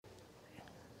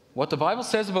what the Bible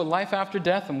says about life after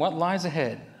death and what lies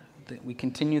ahead. We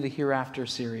continue the Hereafter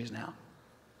series now.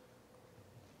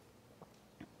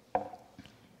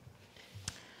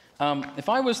 If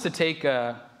I was to take,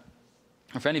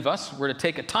 if any of us were to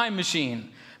take a time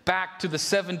machine back to the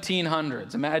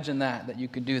 1700s, imagine that you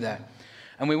could do that.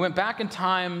 And we went back in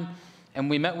time and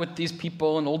we met with these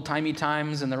people in old-timey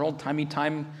times and their old-timey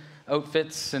time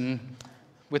outfits and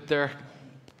with their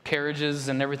carriages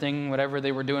and everything, whatever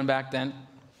they were doing back then.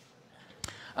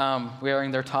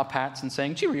 Wearing their top hats and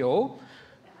saying, cheerio.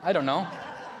 I don't know.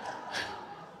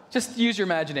 Just use your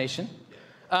imagination.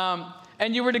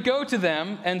 And you were to go to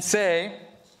them and say,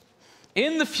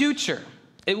 in the future,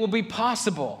 it will be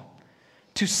possible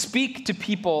to speak to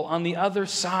people on the other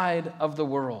side of the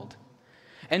world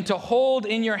and to hold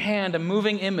in your hand a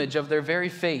moving image of their very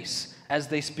face as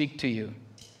they speak to you.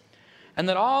 And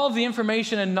that all of the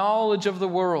information and knowledge of the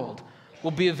world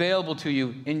will be available to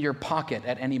you in your pocket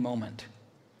at any moment.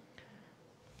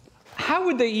 How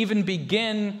would they even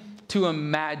begin to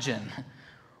imagine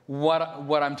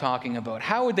what I'm talking about?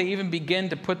 How would they even begin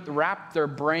to wrap their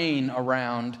brain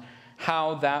around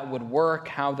how that would work,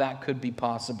 how that could be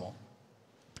possible?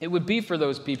 It would be for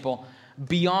those people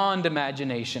beyond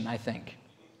imagination, I think.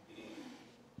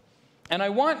 And I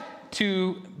want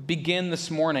to begin this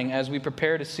morning as we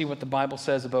prepare to see what the Bible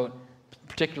says about,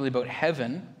 particularly about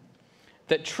heaven,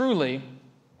 that truly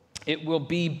it will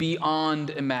be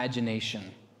beyond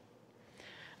imagination.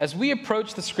 As we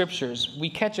approach the scriptures, we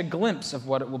catch a glimpse of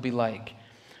what it will be like.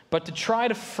 But to try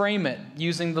to frame it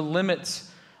using the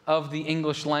limits of the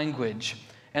English language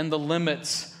and the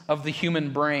limits of the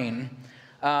human brain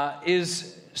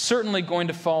is certainly going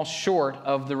to fall short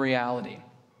of the reality.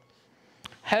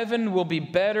 Heaven will be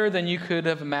better than you could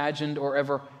have imagined or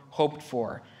ever hoped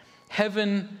for.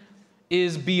 Heaven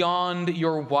is beyond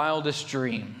your wildest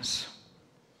dreams.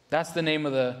 That's the name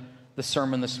of the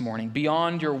sermon this morning,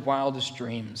 beyond your wildest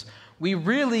dreams. We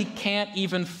really can't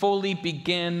even fully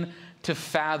begin to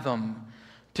fathom,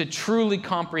 to truly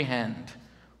comprehend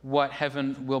what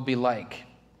heaven will be like.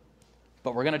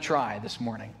 But we're going to try this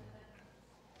morning.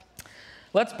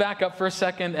 Let's back up for a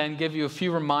second and give you a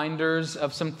few reminders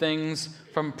of some things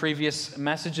from previous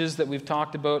messages that we've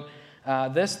talked about.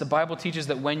 The Bible teaches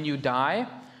that when you die,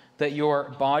 that your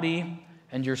body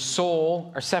and your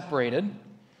soul are separated.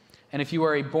 And if you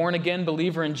are a born-again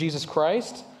believer in Jesus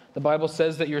Christ, the Bible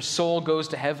says that your soul goes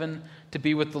to heaven to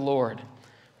be with the Lord.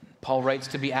 Paul writes,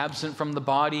 to be absent from the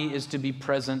body is to be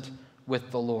present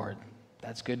with the Lord.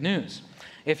 That's good news.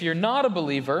 If you're not a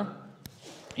believer,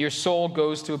 your soul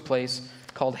goes to a place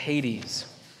called Hades.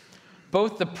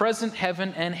 Both the present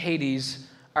heaven and Hades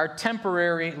are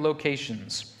temporary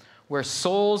locations where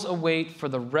souls await for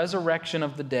the resurrection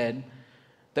of the dead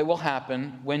that will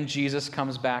happen when Jesus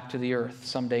comes back to the earth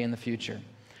someday in the future.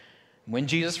 When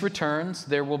Jesus returns,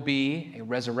 there will be a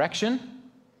resurrection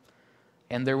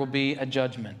and there will be a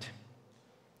judgment.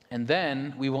 And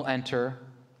then we will enter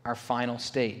our final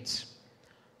states.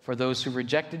 For those who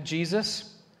rejected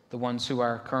Jesus, the ones who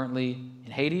are currently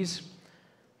in Hades,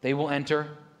 they will enter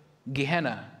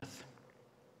Gehenna.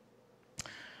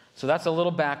 So that's a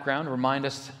little background, remind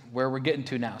us where we're getting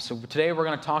to now. So today we're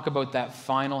going to talk about that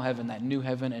final heaven, that new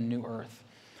heaven and new earth.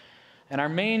 And our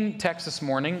main text this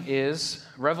morning is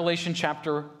Revelation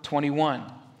chapter 21.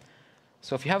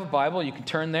 So if you have a Bible, you can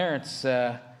turn there. It's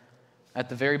at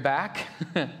the very back.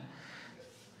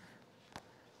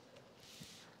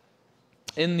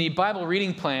 In the Bible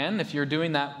reading plan, if you're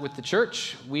doing that with the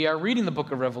church, we are reading the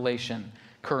book of Revelation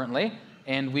currently,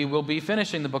 and we will be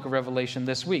finishing the book of Revelation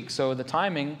this week. So the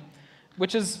timing,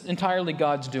 which is entirely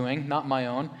God's doing, not my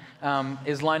own,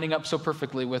 is lining up so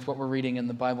perfectly with what we're reading in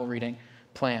the Bible reading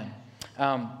plan.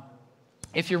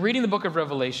 If you're reading the book of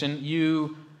Revelation,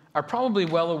 you are probably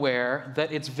well aware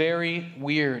that it's very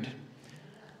weird.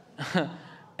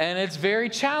 And it's very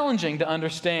challenging to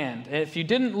understand. If you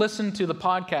didn't listen to the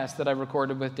podcast that I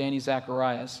recorded with Danny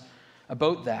Zacharias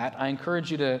about that, I encourage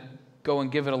you to go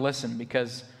and give it a listen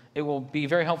because it will be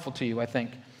very helpful to you, I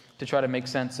think, to try to make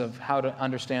sense of how to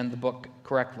understand the book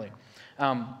correctly.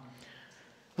 A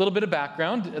little bit of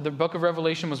background. The book of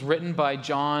Revelation was written by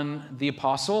John the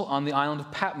Apostle on the island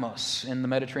of Patmos in the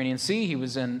Mediterranean Sea. He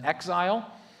was in exile.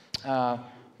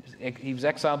 He was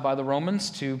exiled by the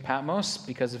Romans to Patmos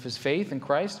because of his faith in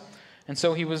Christ. And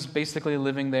so he was basically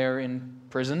living there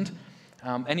imprisoned.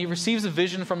 And he receives a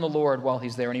vision from the Lord while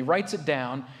he's there. And he writes it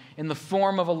down in the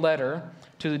form of a letter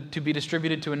to be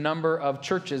distributed to a number of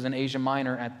churches in Asia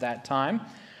Minor at that time.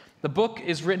 The book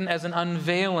is written as an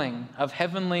unveiling of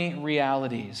heavenly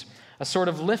realities, a sort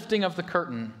of lifting of the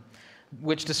curtain,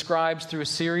 which describes through a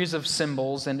series of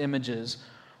symbols and images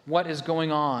what is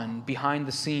going on behind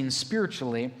the scenes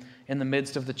spiritually in the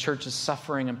midst of the church's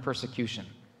suffering and persecution.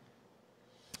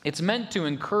 It's meant to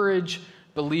encourage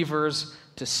believers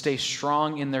to stay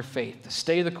strong in their faith, to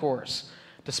stay the course,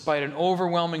 despite an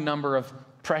overwhelming number of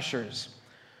pressures.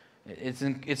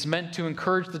 It's meant to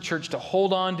encourage the church to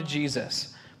hold on to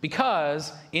Jesus,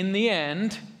 because in the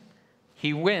end,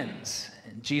 he wins.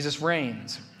 And Jesus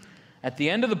reigns. At the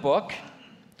end of the book,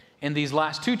 in these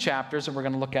last two chapters that we're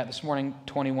going to look at this morning,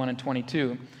 21 and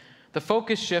 22, the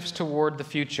focus shifts toward the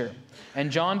future.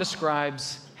 And John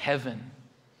describes heaven.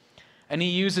 And he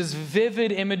uses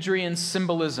vivid imagery and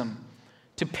symbolism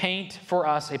to paint for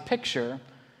us a picture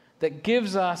that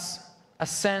gives us a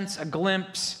sense, a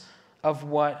glimpse of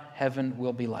what heaven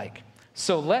will be like.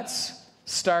 So let's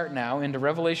start now into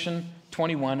Revelation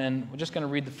 21, and we're just going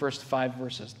to read the first 5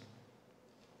 verses.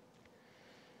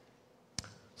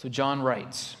 So John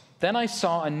writes, "Then I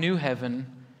saw a new heaven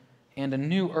and a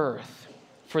new earth,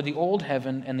 for the old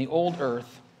heaven and the old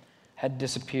earth had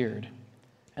disappeared,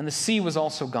 and the sea was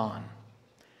also gone.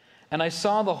 And I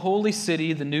saw the holy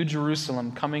city, the new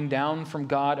Jerusalem, coming down from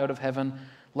God out of heaven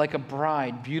like a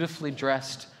bride beautifully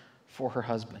dressed for her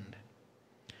husband.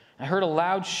 I heard a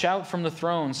loud shout from the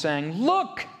throne saying,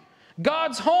 'Look,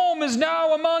 God's home is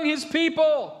now among his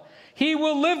people. He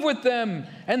will live with them,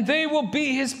 and they will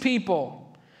be his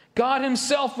people. God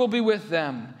himself will be with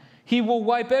them. He will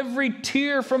wipe every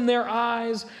tear from their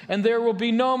eyes, and there will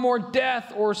be no more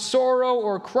death or sorrow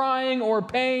or crying or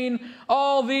pain.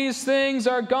 All these things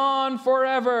are gone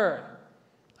forever.'"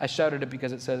 I shouted it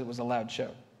because it says it was a loud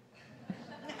shout.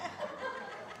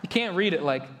 You can't read it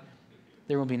like,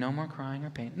 "There will be no more crying or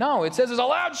pain." No, it says it's a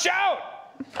loud shout.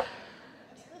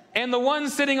 And the one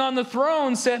sitting on the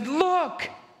throne said, "Look,"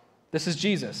 this is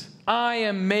Jesus, "I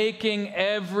am making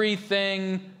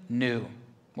everything new."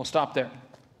 We'll stop there.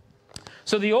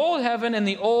 So the old heaven and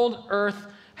the old earth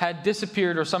had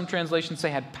disappeared, or some translations say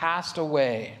had passed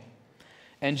away.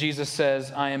 And Jesus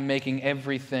says, "I am making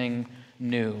everything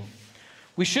new."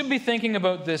 We should be thinking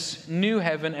about this new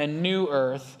heaven and new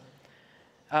earth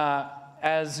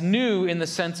as new in the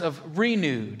sense of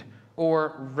renewed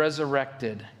or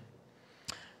resurrected.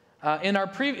 In a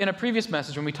previous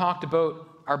message, when we talked about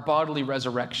our bodily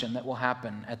resurrection that will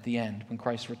happen at the end when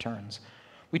Christ returns,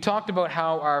 we talked about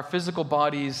how our physical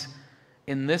bodies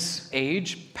in this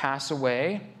age pass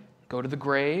away, go to the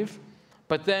grave,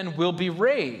 but then will be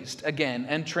raised again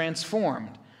and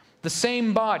transformed. The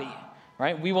same body,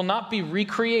 right? We will not be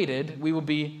recreated, we will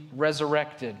be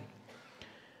resurrected.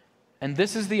 And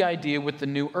this is the idea with the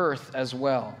new earth as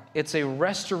well. It's a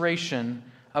restoration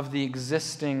of the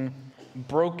existing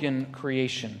broken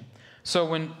creation. So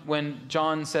when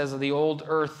John says the old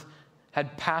earth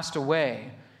had passed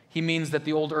away, he means that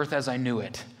the old earth as I knew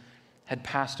it had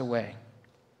passed away.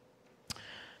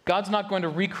 God's not going to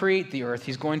recreate the earth.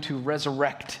 He's going to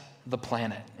resurrect the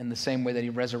planet in the same way that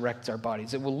he resurrects our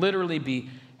bodies. It will literally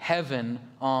be heaven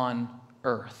on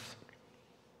earth.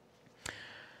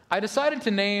 I decided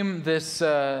to name this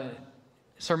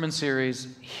sermon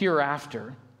series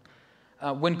Hereafter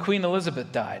when Queen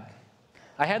Elizabeth died.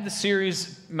 I had the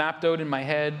series mapped out in my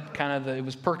head, it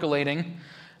was percolating,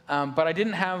 but I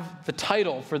didn't have the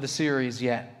title for the series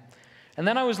yet. And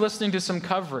then I was listening to some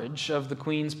coverage of the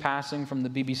Queen's passing from the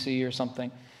BBC or something,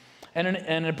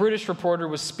 and a British reporter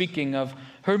was speaking of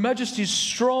Her Majesty's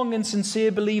strong and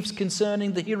sincere beliefs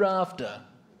concerning the hereafter.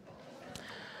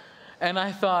 And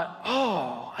I thought,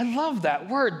 oh, I love that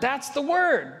word. That's the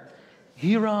word.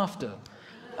 Hereafter.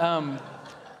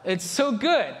 It's so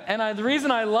good. And the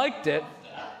reason I liked it,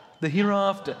 the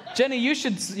hereafter. Jenny, you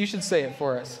should say it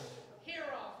for us.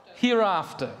 Hereafter.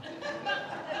 Hereafter.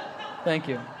 Thank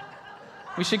you.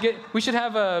 We should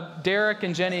have Derek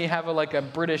and Jenny have a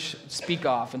British speak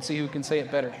off and see who can say it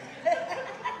better.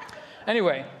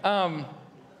 Anyway,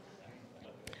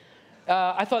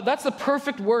 I thought that's the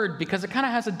perfect word because it kind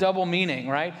of has a double meaning,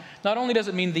 right? Not only does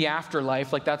it mean the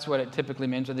afterlife, like that's what it typically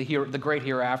means, or the great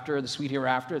hereafter, the sweet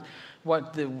hereafter,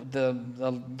 what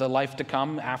the life to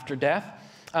come after death,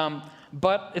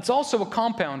 but it's also a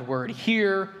compound word,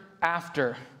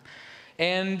 hereafter.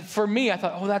 And for me, I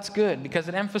thought, oh, that's good because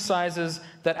it emphasizes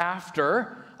that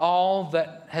after all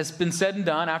that has been said and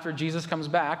done, after Jesus comes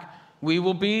back, we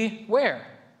will be where?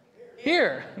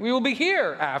 Here. We will be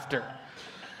hereafter.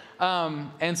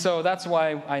 And so that's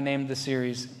why I named the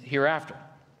series Hereafter.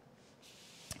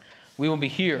 We will be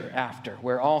hereafter,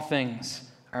 where all things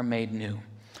are made new.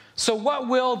 So what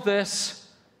will this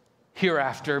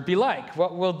hereafter be like?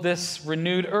 What will this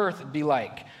renewed earth be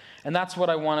like? And that's what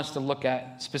I want us to look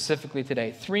at specifically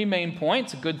today. 3 main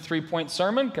points, a good 3-point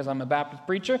sermon, because I'm a Baptist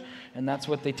preacher, and that's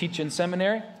what they teach in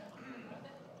seminary.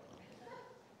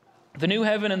 The new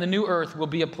heaven and the new earth will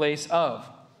be a place of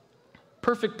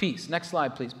perfect peace. Next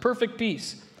slide, please. Perfect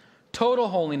peace, total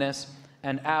holiness,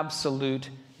 and absolute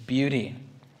beauty,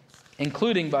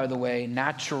 including, by the way,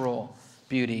 natural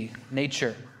beauty,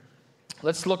 nature.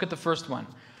 Let's look at the first one,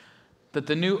 that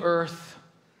the new earth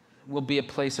will be a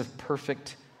place of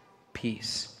perfect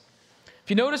peace. If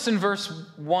you notice in verse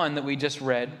 1 that we just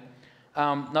read,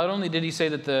 not only did he say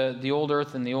that the old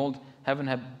earth and the old heaven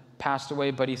had passed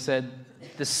away, but he said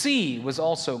the sea was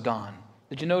also gone.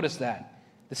 Did you notice that?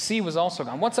 The sea was also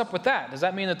gone. What's up with that? Does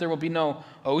that mean that there will be no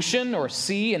ocean or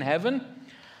sea in heaven?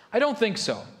 I don't think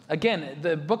so. Again,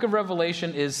 the book of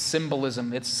Revelation is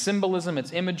symbolism. It's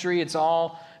imagery. It's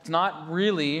not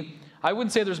really, I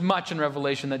wouldn't say there's much in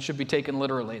Revelation that should be taken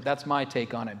literally. That's my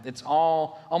take on it. It's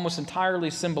almost entirely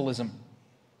symbolism.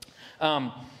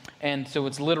 And so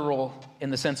it's literal in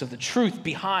the sense of the truth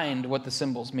behind what the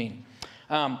symbols mean.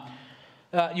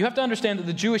 You have to understand that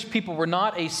the Jewish people were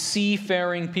not a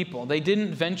seafaring people. They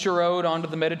didn't venture out onto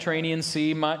the Mediterranean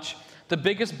Sea much. The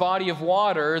biggest body of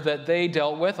water that they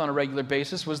dealt with on a regular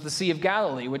basis was the Sea of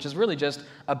Galilee, which is really just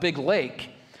a big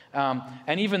lake.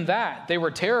 And even that, they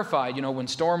were terrified, when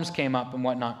storms came up and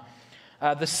whatnot.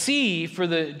 The sea for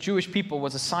the Jewish people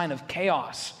was a sign of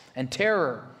chaos and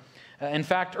terror. In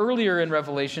fact, earlier in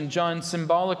Revelation, John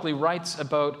symbolically writes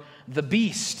about the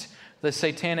beast, the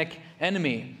satanic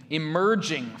enemy,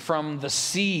 emerging from the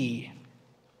sea.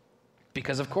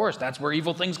 Because, of course, that's where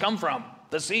evil things come from,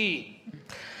 the sea.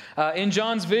 In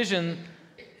John's vision,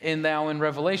 now in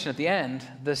Revelation at the end,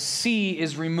 the sea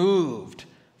is removed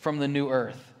from the new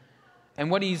earth. And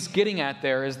what he's getting at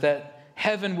there is that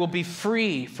heaven will be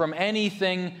free from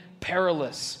anything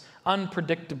perilous,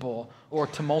 unpredictable, or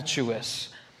tumultuous.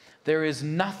 There is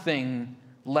nothing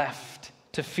left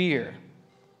to fear.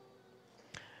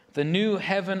 The new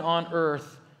heaven on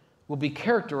earth will be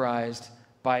characterized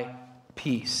by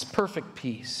peace, perfect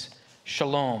peace,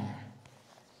 shalom.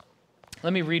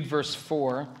 Let me read verse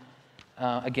 4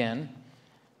 again,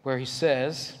 where he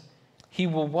says, "He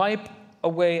will wipe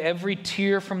away every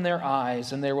tear from their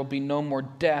eyes, and there will be no more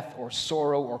death or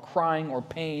sorrow or crying or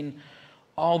pain.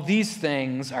 All these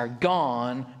things are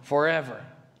gone forever."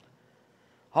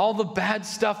 All the bad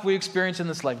stuff we experience in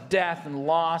this life, death and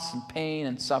loss and pain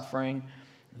and suffering,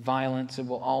 violence, it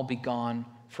will all be gone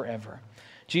forever.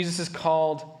 Jesus is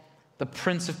called the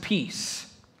Prince of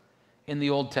Peace in the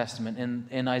Old Testament,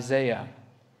 in Isaiah.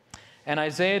 And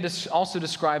Isaiah also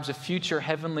describes a future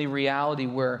heavenly reality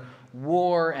where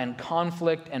war and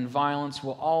conflict and violence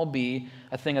will all be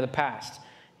a thing of the past.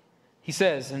 He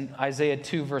says in Isaiah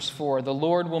 2, verse 4, "The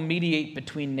Lord will mediate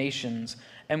between nations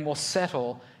and will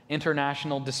settle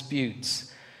international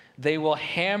disputes. They will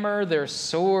hammer their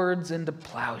swords into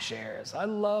plowshares." I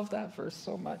love that verse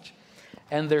so much.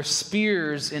 "And their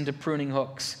spears into pruning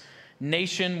hooks.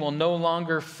 Nation will no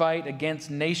longer fight against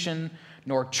nation,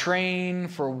 nor train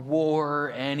for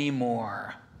war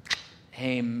anymore."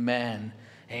 Amen.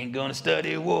 Ain't gonna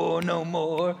study war no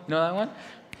more. You know that one?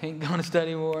 Ain't gonna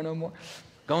study war no more.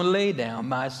 Gonna lay down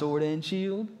my sword and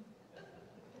shield.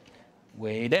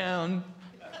 Way down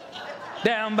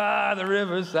by the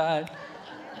riverside.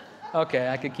 Okay,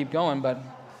 I could keep going, but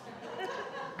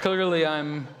clearly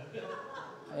I'm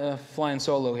flying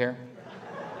solo here.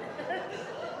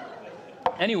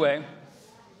 Anyway,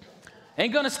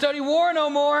 ain't gonna study war no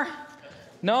more.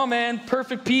 No, man,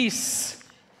 perfect peace.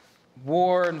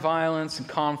 War and violence and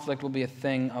conflict will be a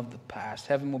thing of the past.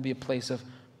 Heaven will be a place of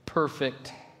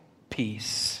perfect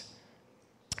peace.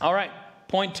 All right,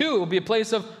 point 2, it will be a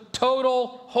place of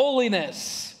total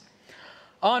holiness.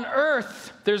 On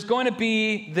earth, there's going to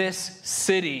be this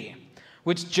city,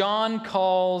 which John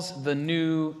calls the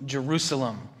New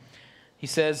Jerusalem. He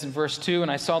says in verse 2, "And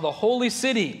I saw the holy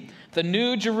city, the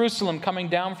New Jerusalem, coming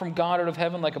down from God out of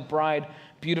heaven like a bride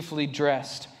beautifully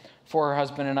dressed for her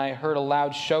husband. And I heard a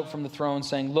loud shout from the throne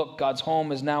saying, 'Look, God's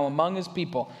home is now among his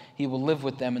people. He will live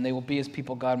with them, and they will be his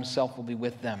people. God himself will be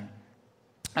with them.'"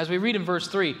 As we read in verse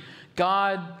 3,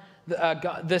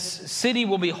 this city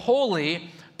will be holy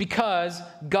because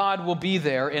God will be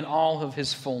there in all of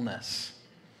his fullness.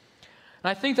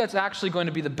 And I think that's actually going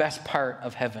to be the best part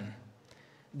of heaven,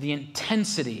 the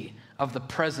intensity of the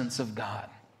presence of God.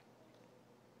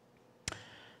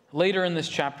 Later in this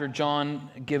chapter, John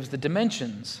gives the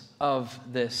dimensions of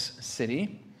this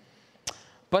city,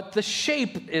 but the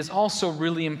shape is also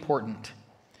really important.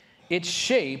 Its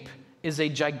shape is a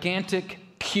gigantic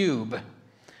cube.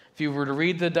 If you were to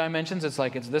read the dimensions, it's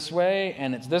like it's this way,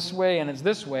 and it's this way, and it's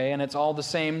this way, and it's all the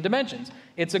same dimensions.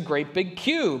 It's a great big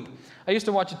cube. I used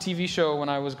to watch a TV show when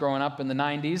I was growing up in the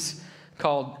 90s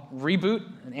called Reboot,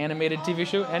 an animated TV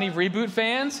show. Any Reboot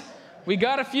fans? We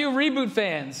got a few Reboot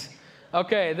fans.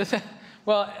 Okay,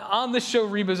 well, on this show,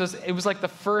 Reboot, it was like the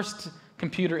first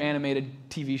computer animated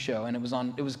TV show, and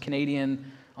it was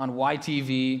Canadian on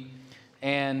YTV,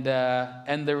 and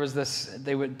there was this,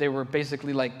 they were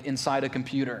basically like inside a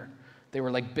computer. They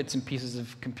were like bits and pieces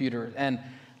of computer, and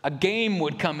a game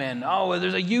would come in. Oh,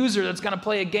 there's a user that's going to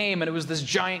play a game, and it was this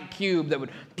giant cube that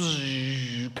would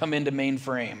come into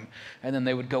mainframe, and then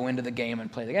they would go into the game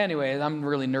and play. Anyway, I'm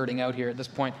really nerding out here at this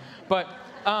point. But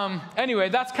anyway,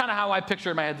 that's kind of how I picture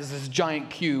it in my head. There's this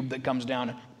giant cube that comes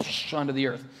down onto the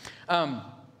earth.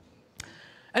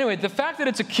 Anyway, the fact that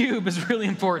it's a cube is really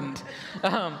important.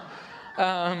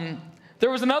 There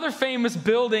was another famous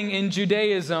building in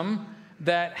Judaism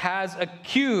that has a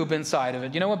cube inside of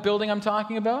it. You know what building I'm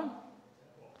talking about?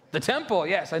 The temple.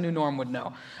 Yes, I knew Norm would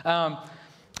know.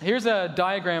 Here's a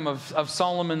diagram of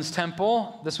Solomon's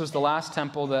temple. This was the last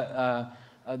temple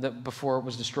that before it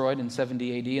was destroyed in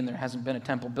 70 AD, and there hasn't been a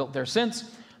temple built there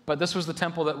since. But this was the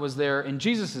temple that was there in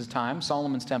Jesus' time,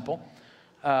 Solomon's temple.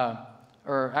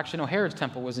 Or actually, no, Herod's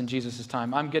temple was in Jesus'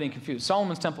 time. I'm getting confused.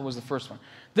 Solomon's temple was the first one.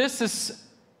 This is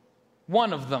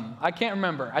one of them. I can't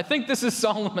remember. I think this is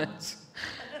Solomon's.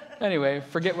 Anyway,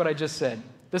 forget what I just said.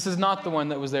 This is not the one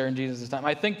that was there in Jesus' time.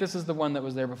 I think this is the one that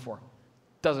was there before.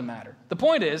 Doesn't matter. The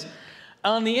point is,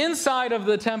 on the inside of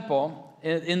the temple,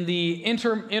 in the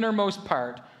innermost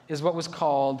part, is what was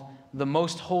called the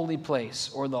most holy place,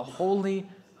 or the Holy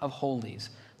of Holies.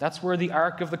 That's where the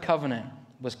Ark of the Covenant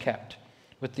was kept,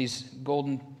 with these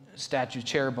golden statue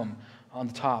cherubim on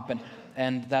the top.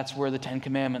 And that's where the Ten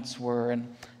Commandments were,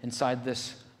 and inside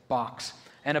this box.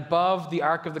 And above the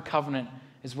Ark of the Covenant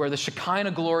is where the Shekinah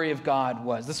glory of God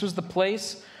was. This was the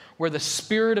place where the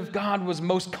Spirit of God was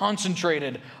most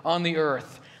concentrated on the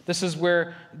earth. This is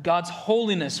where God's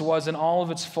holiness was in all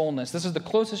of its fullness. This is the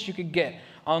closest you could get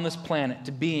on this planet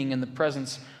to being in the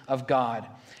presence of God.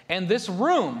 And this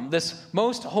room, this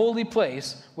most holy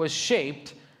place, was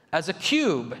shaped as a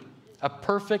cube, a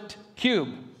perfect cube.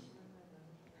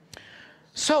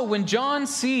 So when John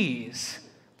sees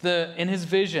in his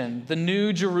vision the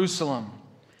New Jerusalem,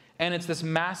 and it's this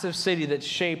massive city that's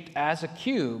shaped as a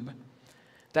cube,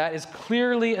 that is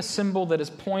clearly a symbol that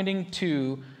is pointing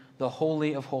to the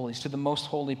Holy of Holies, to the most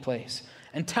holy place,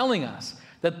 and telling us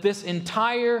that this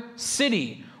entire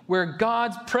city, where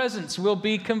God's presence will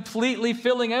be completely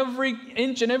filling every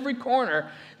inch and every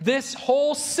corner, this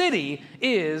whole city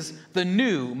is the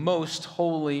new most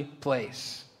holy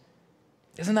place.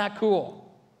 Isn't that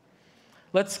cool?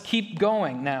 Let's keep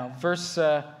going now. Verse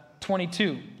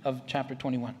 22 of chapter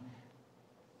 21.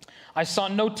 I saw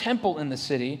no temple in the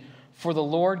city, for the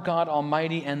Lord God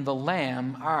Almighty and the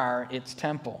Lamb are its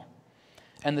temple.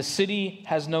 And the city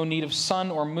has no need of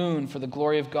sun or moon, for the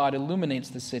glory of God illuminates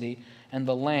the city, and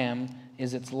the Lamb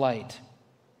is its light.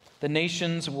 The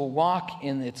nations will walk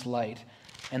in its light,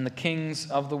 and the kings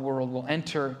of the world will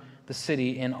enter the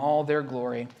city in all their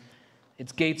glory.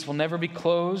 Its gates will never be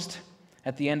closed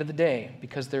at the end of the day,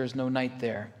 because there is no night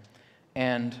there.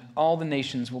 And all the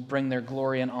nations will bring their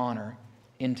glory and honor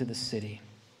into the city.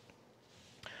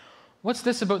 What's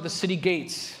this about the city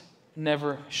gates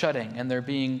never shutting and there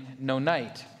being no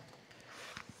night?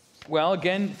 Well,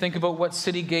 again, think about what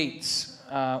city gates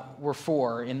were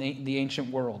for in the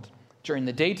ancient world. During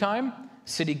the daytime,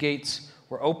 city gates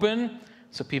were open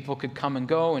so people could come and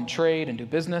go and trade and do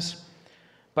business.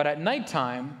 But at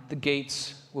nighttime, the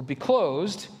gates would be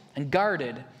closed and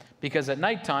guarded, because at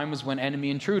nighttime was when enemy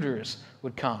intruders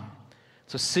would come.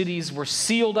 So cities were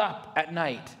sealed up at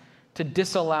night to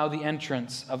disallow the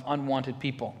entrance of unwanted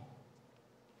people.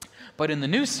 But in the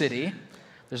new city,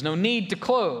 there's no need to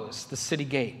close the city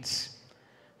gates.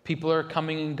 People are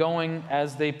coming and going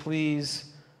as they please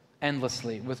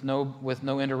endlessly, with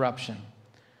no interruption.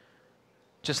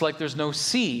 Just like there's no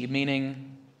sea,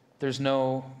 meaning there's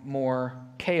no more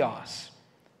chaos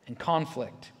and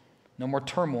conflict, no more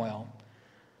turmoil.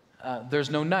 There's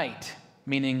no night,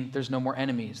 meaning there's no more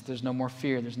enemies, there's no more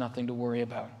fear, there's nothing to worry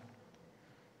about.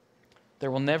 There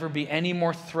will never be any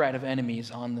more threat of enemies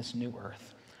on this new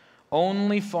earth.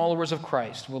 Only followers of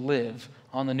Christ will live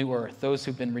on the new earth, those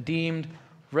who've been redeemed,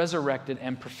 resurrected,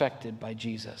 and perfected by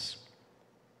Jesus.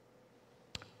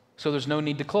 So there's no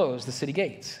need to close the city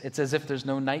gates. It's as if there's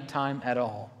no nighttime at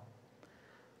all.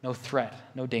 No threat,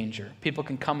 no danger. People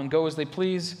can come and go as they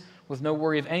please with no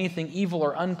worry of anything evil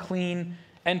or unclean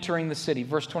entering the city.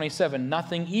 Verse 27,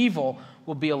 nothing evil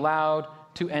will be allowed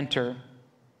to enter,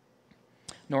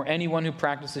 nor anyone who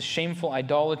practices shameful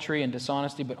idolatry and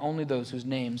dishonesty, but only those whose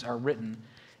names are written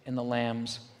in the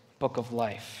Lamb's book of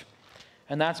life.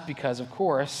 And that's because, of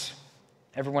course,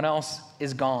 everyone else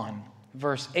is gone.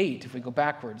 Verse 8, if we go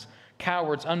backwards,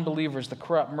 cowards, unbelievers, the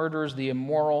corrupt, murderers, the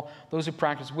immoral, those who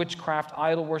practice witchcraft,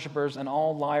 idol worshippers, and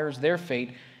all liars. Their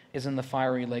fate is in the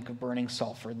fiery lake of burning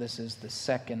sulfur. This is the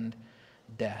second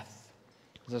death.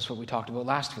 This is what we talked about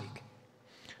last week.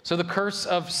 So the curse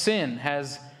of sin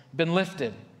has been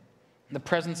lifted. The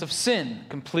presence of sin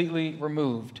completely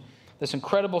removed. This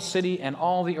incredible city and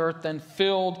all the earth then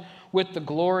filled with the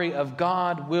glory of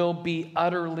God will be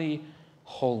utterly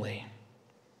holy.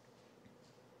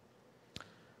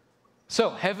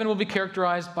 So heaven will be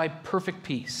characterized by perfect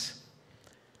peace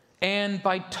and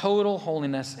by total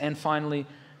holiness, and finally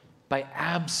by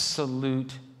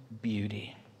absolute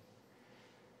beauty.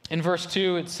 In verse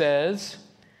 2 it says,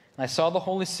 I saw the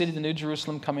holy city, the New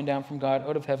Jerusalem, coming down from God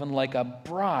out of heaven like a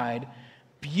bride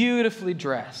beautifully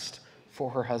dressed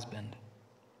for her husband.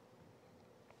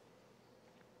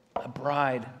 A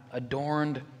bride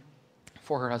adorned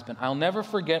for her husband. I'll never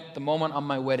forget the moment on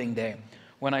my wedding day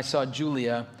when I saw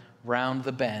Julia round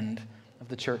the bend of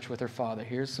the church with her father.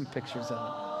 Here's some pictures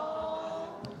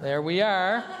of it. There we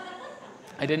are.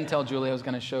 I didn't tell Julia I was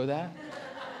going to show that.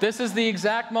 This is the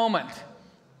exact moment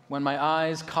when my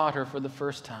eyes caught her for the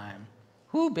first time.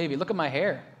 Whoo, baby, look at my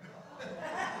hair.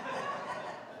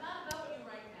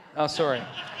 Oh, sorry.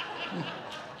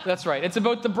 That's right. It's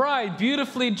about the bride,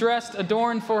 beautifully dressed,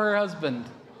 adorned for her husband.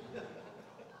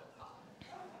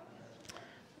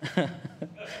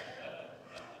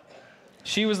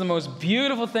 She was the most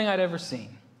beautiful thing I'd ever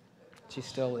seen. She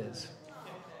still is.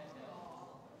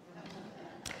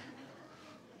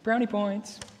 Brownie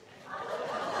points.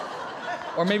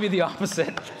 Or maybe the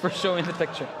opposite for showing the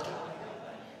picture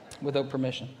without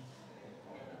permission.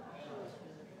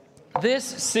 This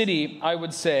city, I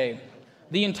would say,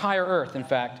 the entire earth, in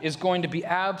fact, is going to be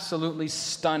absolutely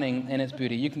stunning in its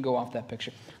beauty. You can go off that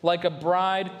picture. Like a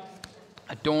bride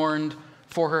adorned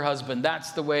for her husband.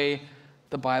 That's the way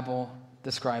the Bible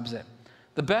describes it.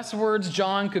 The best words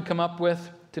John could come up with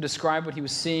to describe what he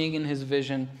was seeing in his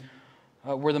vision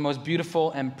were the most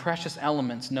beautiful and precious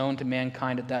elements known to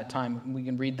mankind at that time. We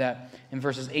can read that in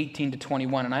verses 18 to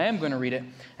 21. And I am going to read it.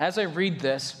 As I read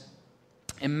this,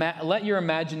 let your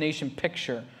imagination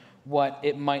picture what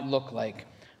it might look like.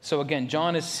 So again,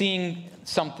 John is seeing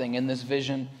something in this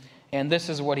vision, and this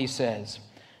is what he says.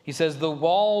 He says, the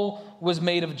wall was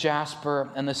made of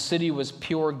jasper, and the city was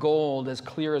pure gold, as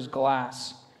clear as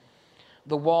glass.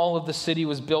 The wall of the city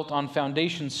was built on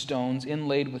foundation stones,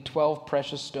 inlaid with 12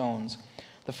 precious stones.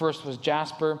 The first was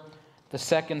jasper, the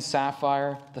second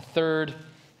sapphire, the third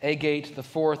agate, the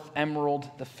fourth emerald,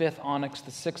 the fifth onyx,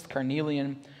 the sixth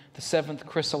carnelian, the seventh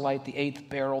chrysolite, the eighth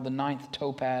beryl, the ninth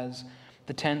topaz,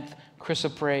 the 10th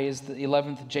chrysoprase, the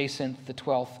 11th jacinth, the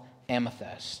 12th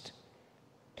amethyst.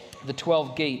 The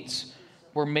 12 gates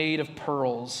were made of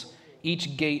pearls,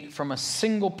 each gate from a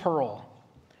single pearl,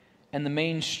 and the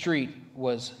main street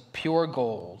was pure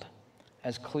gold,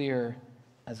 as clear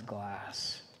as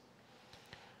glass.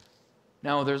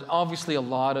 Now, there's obviously a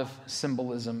lot of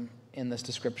symbolism in this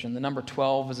description. The number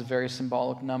 12 is a very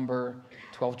symbolic number,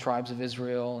 12 tribes of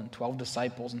Israel and 12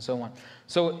 disciples and so on.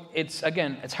 So it's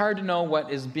hard to know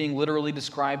what is being literally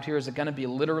described here. Is it going to be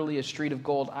literally a street of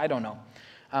gold? I don't know.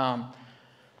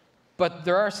 But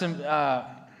there are some,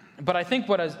 but I think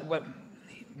what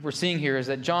we're seeing here is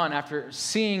that John, after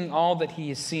seeing all that he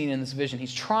has seen in this vision,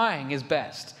 he's trying his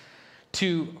best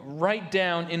to write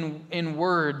down in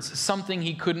words something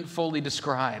he couldn't fully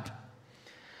describe.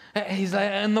 He's like,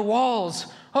 and the walls,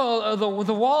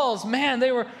 the walls, man,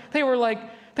 they were like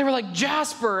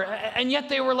jasper, and yet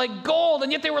they were like gold,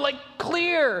 and yet they were like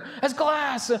clear as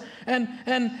glass, and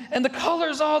the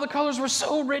colors, the colors were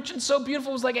so rich and so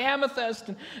beautiful. It was like amethyst,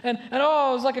 and it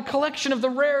was like a collection of the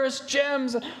rarest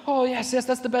gems. Oh yes,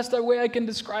 that's the best way I can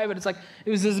describe it. It's like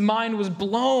his mind was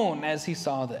blown as he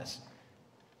saw this.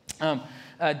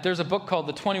 There's a book called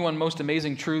The 21 Most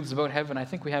Amazing Truths About Heaven. I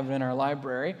think we have it in our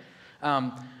library.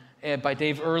 By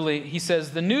Dave Earley. He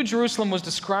says, the New Jerusalem was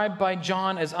described by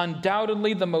John as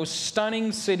undoubtedly the most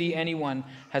stunning city anyone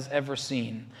has ever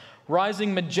seen.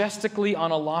 Rising majestically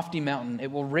on a lofty mountain,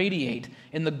 it will radiate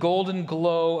in the golden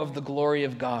glow of the glory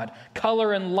of God.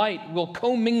 Color and light will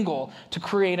commingle to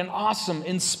create an awesome,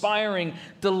 inspiring,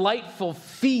 delightful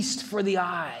feast for the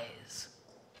eyes.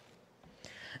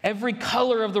 Every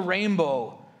color of the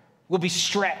rainbow will be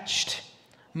stretched,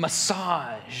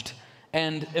 massaged,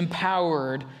 and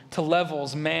empowered to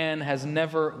levels man has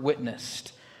never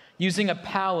witnessed. Using a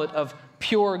palette of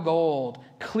pure gold,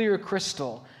 clear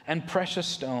crystal, and precious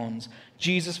stones,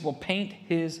 Jesus will paint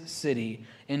his city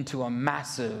into a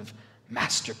massive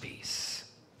masterpiece.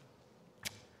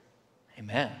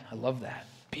 Amen. I love that.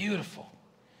 Beautiful.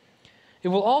 It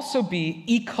will also be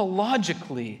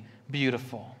ecologically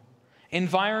beautiful.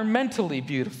 environmentally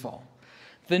beautiful.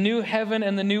 The new heaven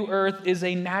and the new earth is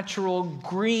a natural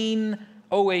green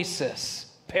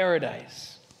oasis,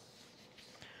 paradise.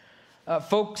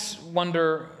 Folks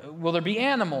wonder, will there be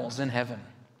animals in heaven?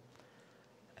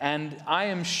 And I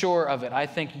am sure of it. I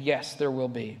think, yes, there will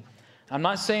be. I'm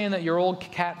not saying that your old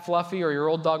cat Fluffy or your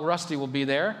old dog Rusty will be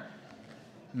there.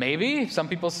 Maybe. Some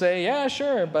people say, yeah,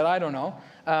 sure, but I don't know.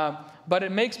 But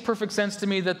it makes perfect sense to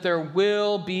me that there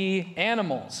will be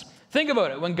animals. Think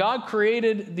about it. When God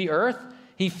created the earth,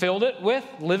 he filled it with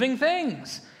living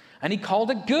things, and he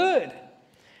called it good.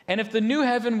 And if the new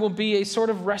heaven will be a sort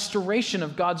of restoration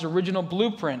of God's original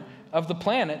blueprint of the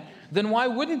planet, then why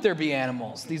wouldn't there be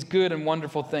animals, these good and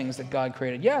wonderful things that God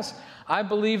created? Yes, I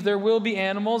believe there will be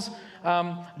animals,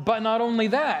 but not only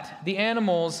that, the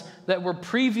animals that were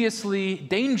previously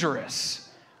dangerous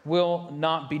will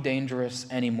not be dangerous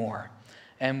anymore.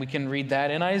 And we can read that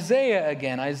in Isaiah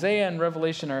again. Isaiah and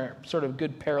Revelation are sort of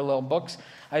good parallel books.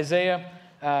 Isaiah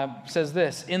says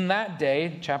this, in that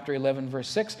day, chapter 11, verse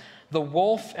 6, the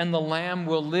wolf and the lamb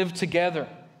will live together.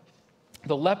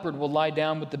 The leopard will lie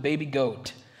down with the baby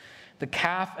goat. The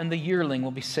calf and the yearling will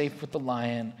be safe with the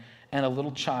lion, and a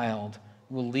little child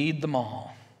will lead them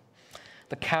all.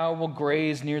 The cow will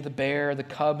graze near the bear. The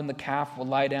cub and the calf will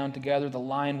lie down together. The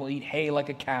lion will eat hay like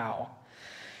a cow.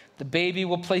 The baby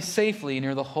will play safely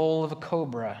near the hole of a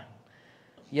cobra.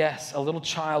 Yes, a little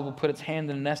child will put its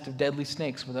hand in a nest of deadly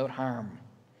snakes without harm.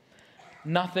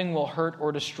 Nothing will hurt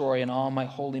or destroy in all my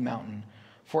holy mountain.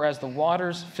 For as the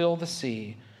waters fill the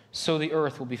sea, so the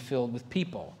earth will be filled with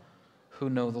people who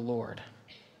know the Lord.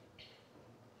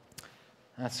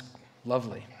 That's a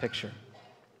lovely picture.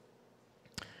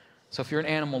 So if you're an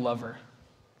animal lover,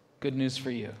 good news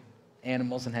for you.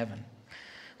 Animals in heaven.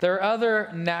 There are other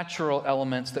natural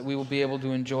elements that we will be able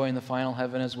to enjoy in the final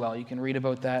heaven as well. You can read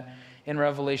about that in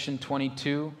Revelation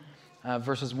 22,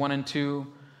 verses 1 and 2.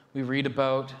 We read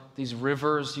about these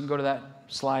rivers. You can go to that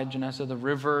slide, Janessa, the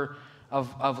river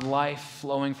of life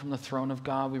flowing from the throne of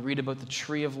God. We read about the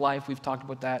tree of life. We've talked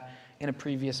about that in a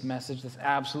previous message, this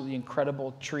absolutely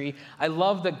incredible tree. I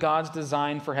love that God's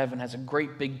design for heaven has a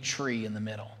great big tree in the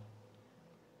middle.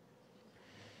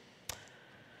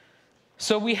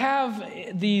 So we have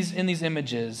in these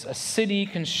images a city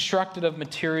constructed of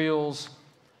materials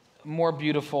more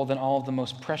beautiful than all of the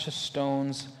most precious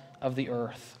stones of the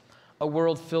earth. A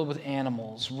world filled with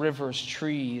animals, rivers,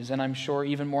 trees, and I'm sure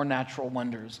even more natural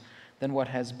wonders than what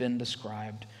has been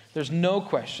described. There's no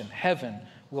question, heaven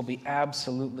will be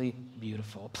absolutely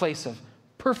beautiful. A place of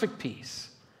perfect peace,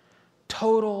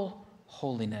 total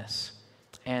holiness,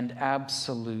 and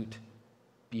absolute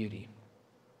beauty.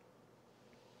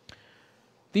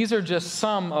 These are just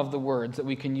some of the words that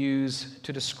we can use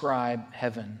to describe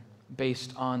heaven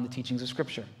based on the teachings of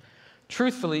Scripture.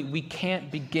 Truthfully, we can't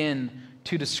begin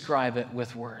to describe it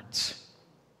with words.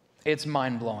 It's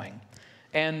mind-blowing.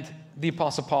 And the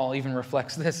Apostle Paul even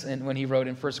reflects this when he wrote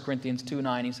in 1 Corinthians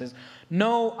 2:9. He says,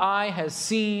 no eye has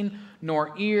seen,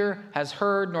 nor ear has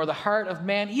heard, nor the heart of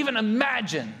man even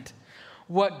imagined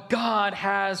what God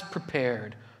has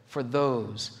prepared for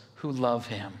those who love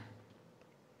him.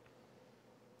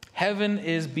 Heaven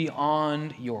is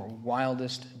beyond your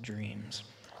wildest dreams.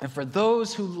 And for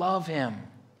those who love him,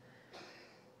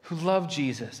 who love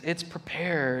Jesus, it's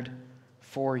prepared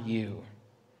for you.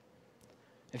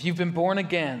 If you've been born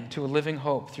again to a living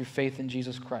hope through faith in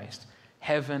Jesus Christ,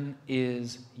 heaven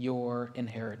is your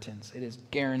inheritance. It is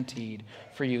guaranteed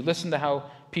for you. Listen to how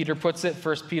Peter puts it,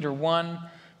 1 Peter 1,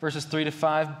 verses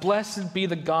 3-5. Blessed be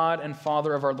the God and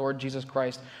Father of our Lord Jesus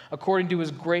Christ. According to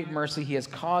his great mercy, he has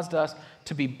caused us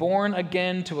to be born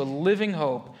again to a living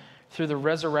hope through the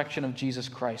resurrection of Jesus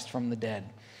Christ from the dead,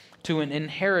 to an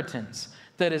inheritance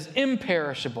that is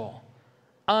imperishable,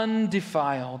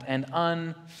 undefiled, and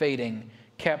unfading,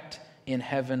 kept in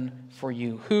heaven for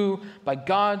you, who by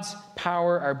God's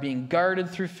power are being guarded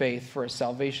through faith for a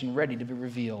salvation ready to be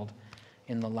revealed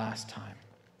in the last time.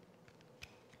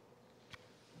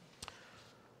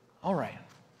 All right,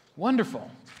 wonderful.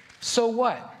 So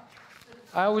what?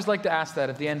 I always like to ask that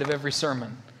at the end of every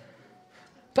sermon.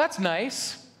 That's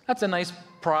nice. That's a nice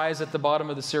prize at the bottom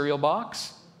of the cereal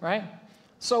box, right?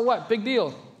 So what? Big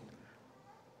deal.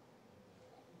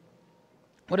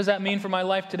 What does that mean for my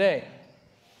life today?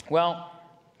 Well,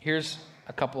 here's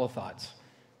a couple of thoughts.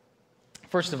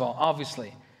 First of all,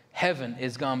 obviously, heaven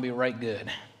is going to be right good.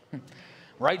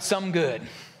 Right some good.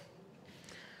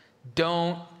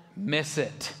 Don't miss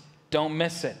it. Don't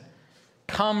miss it.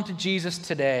 Come to Jesus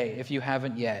today if you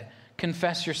haven't yet.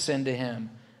 Confess your sin to him.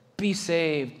 Be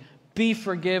saved. Be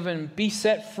forgiven. Be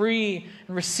set free.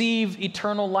 And receive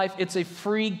eternal life. It's a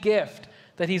free gift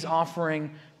that he's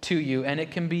offering to you, and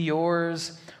it can be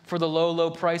yours for the low, low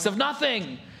price of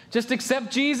nothing. Just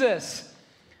accept Jesus.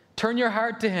 Turn your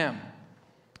heart to him,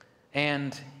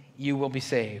 and you will be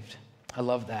saved. I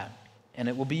love that. And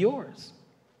it will be yours.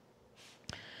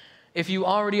 If you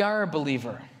already are a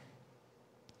believer,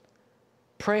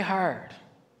 pray hard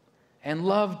and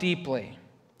love deeply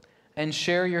and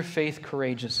share your faith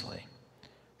courageously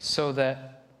so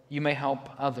that you may help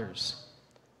others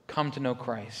come to know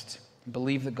Christ,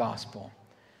 believe the gospel,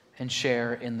 and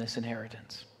share in this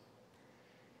inheritance.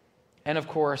 And of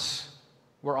course,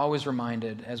 we're always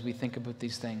reminded as we think about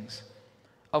these things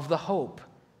of the hope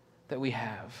that we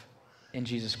have in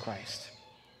Jesus Christ.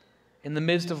 In the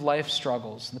midst of life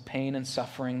struggles, the pain and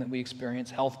suffering that we experience,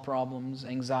 health problems,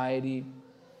 anxiety,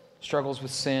 struggles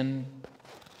with sin,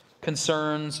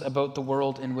 concerns about the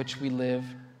world in which we live,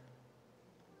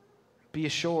 be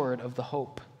assured of the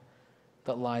hope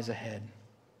that lies ahead.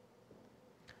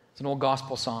 It's an old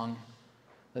gospel song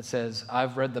that says,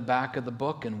 I've read the back of the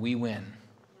book and we win.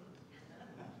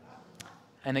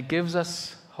 And it gives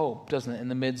us hope, doesn't it, in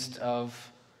the midst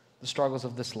of the struggles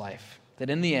of this life, that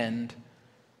in the end,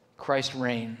 Christ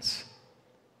reigns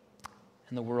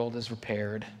and the world is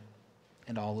repaired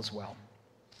and all is well.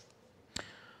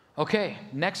 Okay,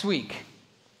 next week,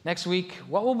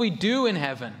 what will we do in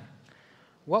heaven?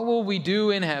 What will we do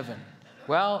in heaven?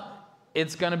 Well,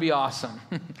 it's going to be awesome.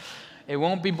 It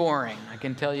won't be boring, I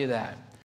can tell you that.